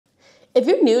If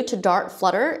you're new to Dart,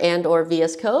 Flutter, and/or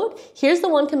VS Code, here's the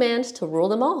one command to rule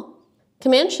them all.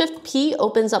 Command Shift P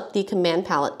opens up the command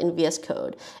palette in VS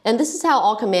Code, and this is how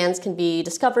all commands can be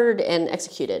discovered and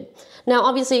executed. Now,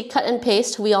 obviously, cut and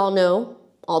paste, we all know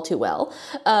all too well,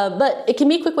 but it can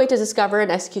be a quick way to discover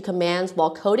and execute commands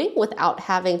while coding without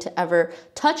having to ever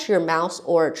touch your mouse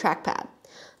or trackpad.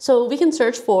 So we can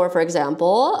search for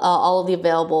example, all of the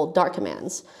available Dart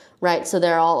commands, right? So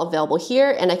they're all available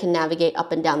here, and I can navigate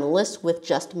up and down the list with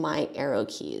just my arrow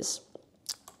keys.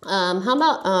 How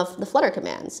about the Flutter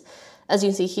commands? As you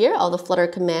can see here, all the Flutter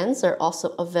commands are also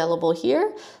available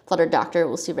here. Flutter Doctor,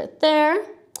 we'll see right there.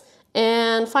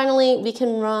 And finally, we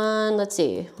can run, let's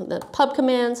see, the pub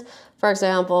commands. For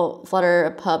example,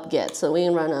 Flutter Pub get. So we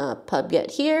can run a pub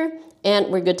get here, and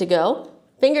we're good to go.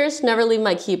 Fingers never leave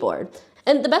my keyboard.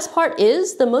 And the best part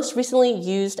is the most recently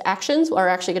used actions are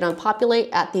actually going to populate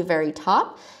at the very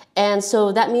top. And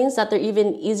so that means that they're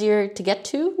even easier to get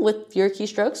to with your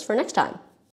keystrokes for next time.